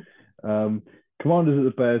to Commanders at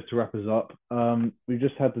the Bears to wrap us up. We've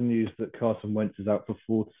just had the news that Carson Wentz is out for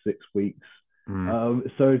 4 to 6 weeks.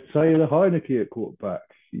 So Taylor Heinicke at quarterback,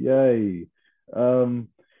 yay! I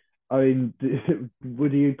mean,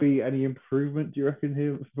 would he be any improvement? Do you reckon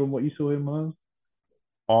here from what you saw in Miles?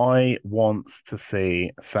 I want to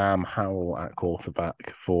see Sam Howell at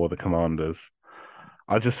quarterback for the Commanders.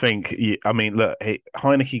 I just think, I mean, look,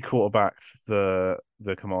 Heinicke quarterbacked the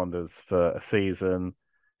Commanders for a season.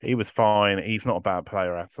 He was fine. He's not a bad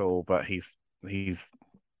player at all, but he's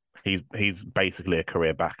basically a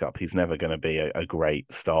career backup. He's never going to be a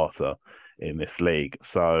great starter in this league.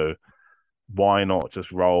 So why not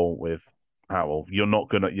just roll with Howell?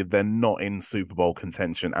 They're not in Super Bowl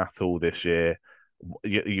contention at all this year.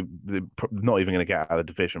 You're not even going to get out of the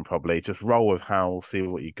division probably. Just roll with Howell, see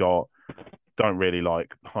what you got. Don't really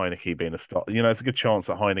like Heinicke being a start. It's a good chance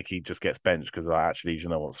that Heinicke just gets benched because actually,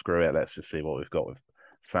 what? Screw it. Let's just see what we've got with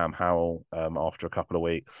Sam Howell after a couple of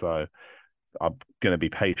weeks. So I'm going to be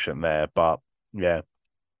patient there. But yeah,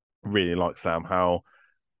 really like Sam Howell.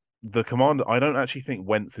 The Commander, I don't actually think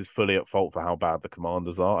Wentz is fully at fault for how bad the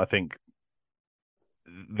Commanders are. I think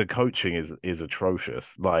the coaching is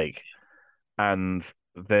atrocious. And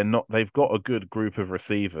they've got a good group of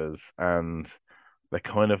receivers, and they're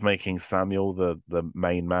kind of making Samuel the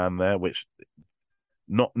main man there, which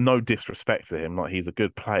no disrespect to him, like he's a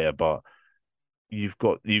good player, but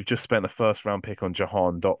you've just spent a first round pick on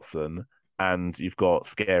Jahan Dotson, and you've got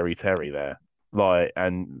Scary Terry there. Like,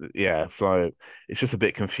 and yeah, so it's just a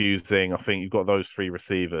bit confusing. I think you've got those three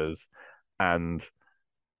receivers, and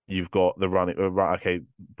you've got the running. Right, okay,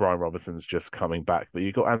 Brian Robinson's just coming back, but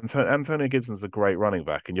you've got Antonio Gibson's a great running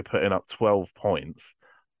back, and you're putting up 12 points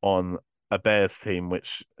on a Bears team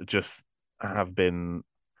which just have been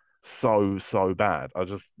so bad.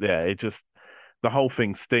 It just the whole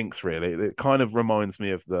thing stinks really. It kind of reminds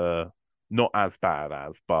me of the not as bad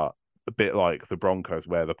as, but a bit like the Broncos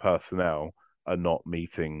where the personnel are not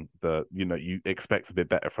meeting you expect a bit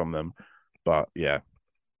better from them. But yeah,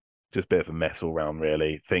 just a bit of a mess all round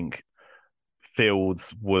really. Think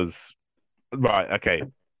Fields was right, okay.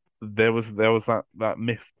 There was that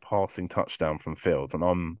missed passing touchdown from Fields,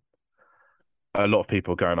 and a lot of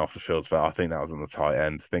people going after Fields for that. I think that was on the tight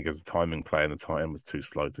end. I think it was a timing play, and the tight end was too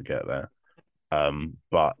slow to get there.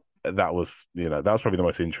 But that was probably the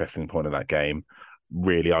most interesting point of that game.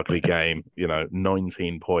 Really ugly game.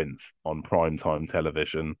 19 points on primetime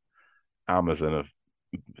television. Amazon have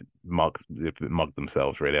mugged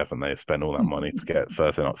themselves, really, haven't they? Spent all that money to get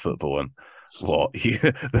Thursday night football, and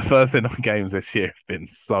the Thursday night games this year have been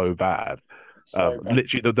so bad.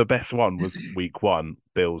 Literally, the best one was week 1,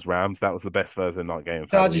 Bills Rams. That was the best Thursday night game.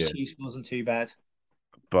 Chargers Chiefs wasn't too bad,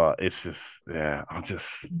 but it's just I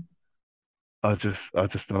just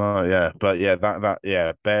don't know. Yeah, but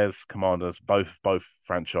yeah, Bears, Commanders, both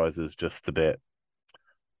franchises just a bit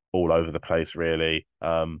all over the place, really.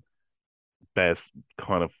 Bears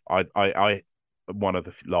kind of I one of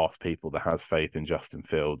the last people that has faith in Justin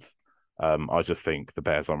Fields. I just think the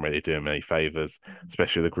Bears aren't really doing him any favors,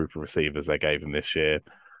 especially the group of receivers they gave him this year.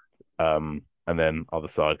 And then other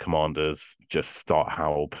side, Commanders, just start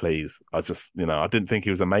Howell, please. I didn't think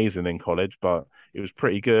he was amazing in college, but he was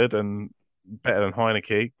pretty good and better than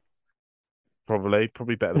Heineke. Probably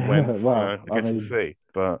better than Wentz. Wow, I guess we'll see.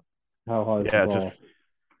 But how high is yeah, the bar? just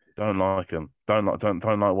don't like him. Don't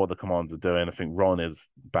like what the Commanders are doing. I think Ron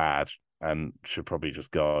is bad and should probably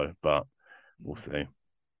just go, but we'll see.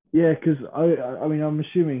 Yeah, because I mean, I'm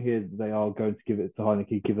assuming here they are going to give it to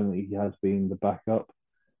Heineke, given that he has been the backup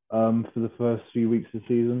for the first few weeks of the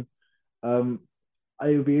season.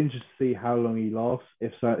 It would be interesting to see how long he lasts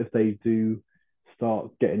if they do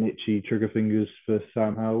start getting itchy trigger fingers for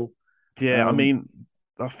Sam Howell. Yeah, I mean,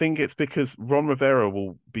 I think it's because Ron Rivera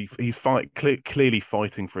he's clearly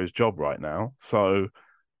fighting for his job right now. So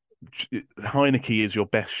Heineke is your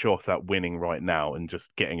best shot at winning right now and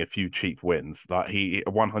just getting a few cheap wins. Like he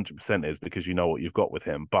 100% is, because you know what you've got with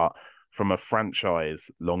him. But from a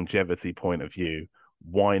franchise longevity point of view,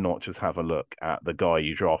 why not just have a look at the guy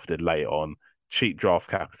you drafted late on, cheap draft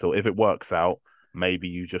capital? If it works out, maybe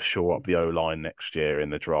you just shore up the O-line next year in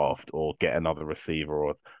the draft, or get another receiver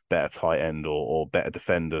or better tight end or better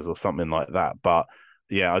defenders or something like that. But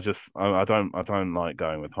yeah, I don't like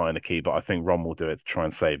going with Heineke, but I think Ron will do it to try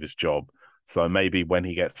and save his job. So maybe when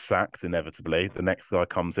he gets sacked, inevitably, the next guy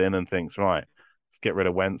comes in and thinks, right, let's get rid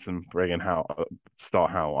of Wentz and bring in Howell,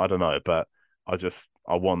 start Howell. I don't know, but I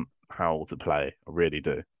want Howell to play. I really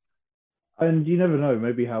do. And you never know,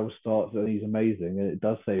 maybe Howell starts and he's amazing, and it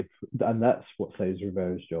does save, and that's what saves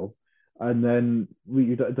Rivera's job. And then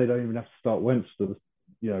they don't even have to start Wentz for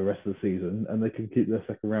the rest of the season, and they can keep their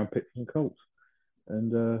second round pick from Colts.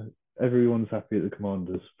 And everyone's happy at the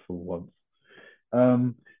Commanders for once.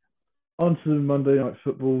 On to the Monday Night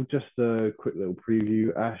Football. Just a quick little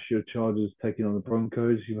preview. Ash, your Chargers taking on the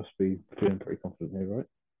Broncos. You must be feeling pretty confident here, right?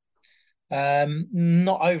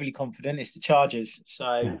 Not overly confident. It's the Chargers.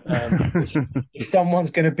 So if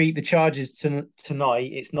someone's going to beat the Chargers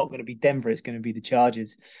tonight, it's not going to be Denver. It's going to be the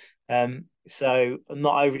Chargers. So I'm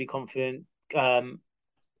not overly confident.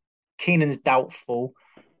 Keenan's doubtful,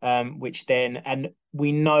 and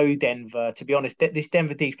we know Denver. To be honest, this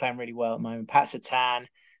Denver D's playing really well at the moment. Pat Surtain,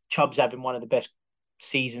 Chubb's having one of the best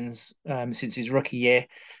seasons since his rookie year.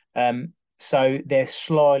 So they're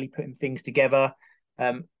slowly putting things together.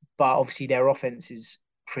 But obviously their offense is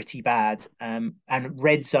pretty bad. And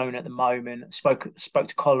red zone at the moment, spoke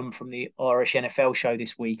to Colin from the Irish NFL show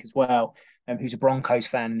this week as well, who's a Broncos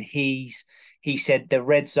fan. And he said the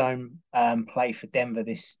red zone play for Denver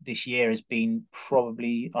this year has been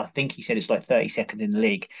probably, I think he said it's like 32nd in the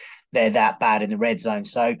league. They're that bad in the red zone.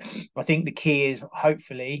 So I think the key is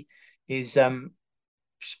hopefully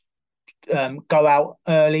go out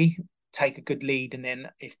early, take a good lead, and then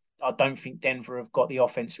I don't think Denver have got the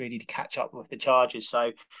offense really to catch up with the Chargers.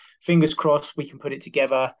 So fingers crossed we can put it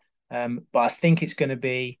together. But I think it's going to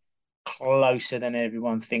be closer than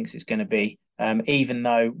everyone thinks it's going to be. Even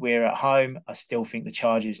though we're at home, I still think the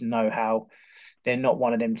Chargers know how they're not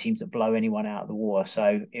one of them teams that blow anyone out of the water.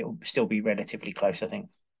 So it will still be relatively close, I think.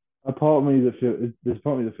 There's part of me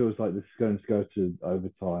that feels like this is going to go to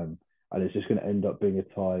overtime, and it's just going to end up being a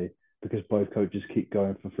tie because both coaches keep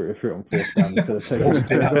going for three on fourth down instead of taking the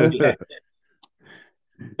field goal. Yeah.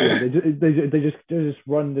 Yeah, they just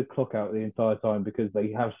run the clock out the entire time because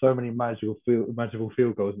they have so many magical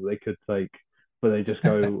field goals that they could take, but they just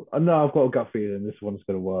go, oh, no, I've got a gut feeling this one's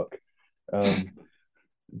going to work. It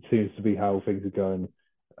seems to be how things are going,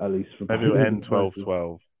 at least for Maybe it'll end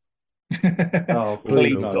 12-12. Oh,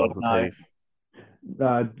 Please, please, God,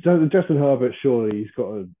 no. Justin Herbert, surely he's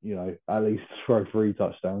got to, at least throw 3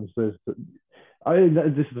 touchdowns. I think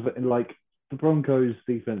this is like the Broncos'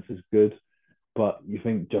 defense is good, but you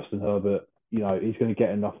think Justin Herbert, he's going to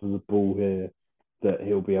get enough of the ball here that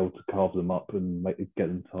he'll be able to carve them up and get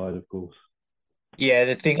them tired, of course. Yeah,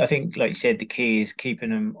 I think, like you said, the key is keeping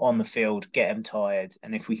them on the field, get them tired,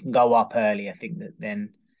 and if we can go up early, I think that then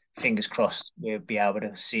fingers crossed we'll be able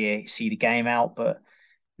to see the game out. But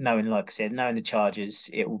like I said, knowing the Chargers,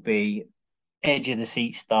 it will be edge of the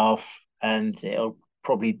seat stuff, and it'll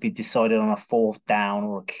probably be decided on a 4th down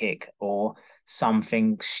or a kick or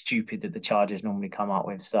something stupid that the Chargers normally come up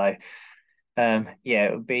with. So, yeah,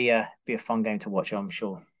 it would be a fun game to watch, I'm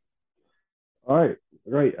sure. All right,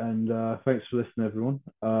 great, and thanks for listening, everyone.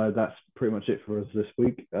 That's pretty much it for us this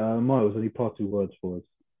week. Miles, any parting words for us?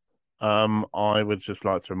 I would just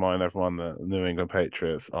like to remind everyone that New England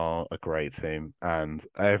Patriots are a great team, and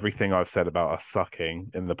everything I've said about us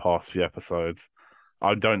sucking in the past few episodes,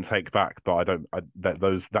 I don't take back. But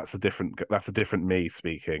that's a different me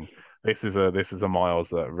speaking. This is a Miles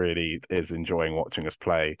that really is enjoying watching us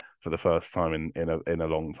play for the first time in a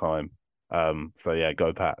long time. So yeah,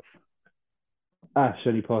 go Pats. Ash,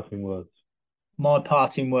 any parting words? My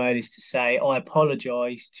parting word is to say I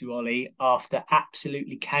apologise to Ollie after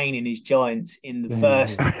absolutely caning his Giants in the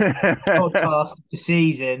first podcast of the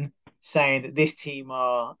season, saying that this team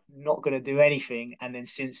are not going to do anything, and then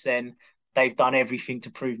since then they've done everything to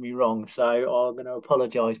prove me wrong. So I'm going to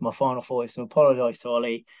apologise. My final thought is to apologise to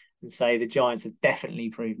Ollie and say the Giants have definitely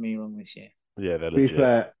proved me wrong this year. Yeah, they're To be legit.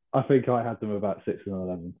 fair, I think I had them about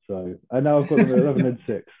 6-11. So, and now I've got them at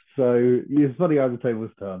 11-6. So it's funny how the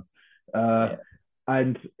tables turn. Yeah.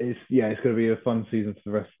 And it's going to be a fun season for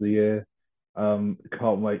the rest of the year.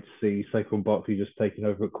 Can't wait to see Saquon Barkley just taking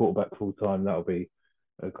over at quarterback full time. That'll be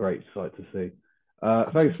a great sight to see.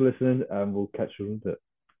 Thanks for listening, and we'll catch you in a bit.